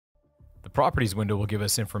The Properties window will give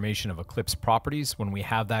us information of a clip's properties when we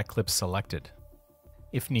have that clip selected.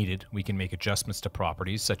 If needed, we can make adjustments to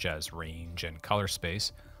properties such as range and color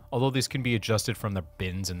space. Although this can be adjusted from the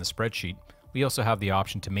bins in the spreadsheet, we also have the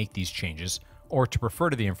option to make these changes or to refer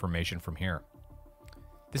to the information from here.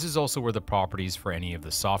 This is also where the properties for any of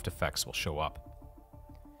the soft effects will show up.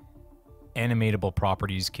 Animatable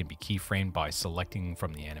properties can be keyframed by selecting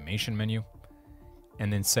from the animation menu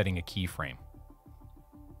and then setting a keyframe.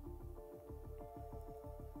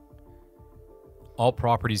 All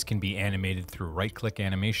properties can be animated through right-click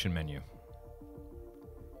animation menu.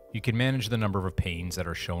 You can manage the number of panes that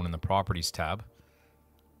are shown in the Properties tab,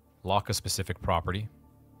 lock a specific property.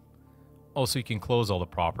 Also, you can close all the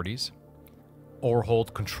properties, or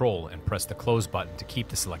hold Control and press the Close button to keep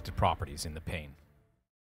the selected properties in the pane.